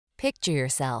Picture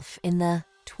yourself in the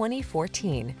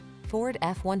 2014 Ford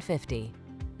F-150.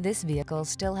 This vehicle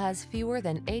still has fewer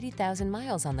than 80,000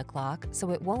 miles on the clock, so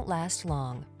it won't last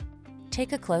long.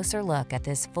 Take a closer look at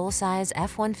this full-size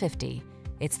F-150.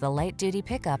 It's the light-duty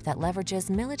pickup that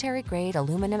leverages military-grade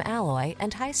aluminum alloy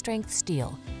and high-strength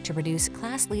steel to produce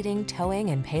class-leading towing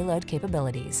and payload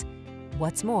capabilities.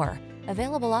 What's more,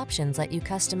 available options let you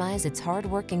customize its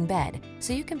hard-working bed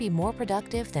so you can be more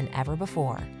productive than ever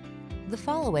before. The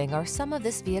following are some of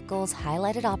this vehicle's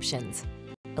highlighted options: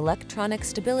 electronic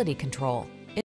stability control,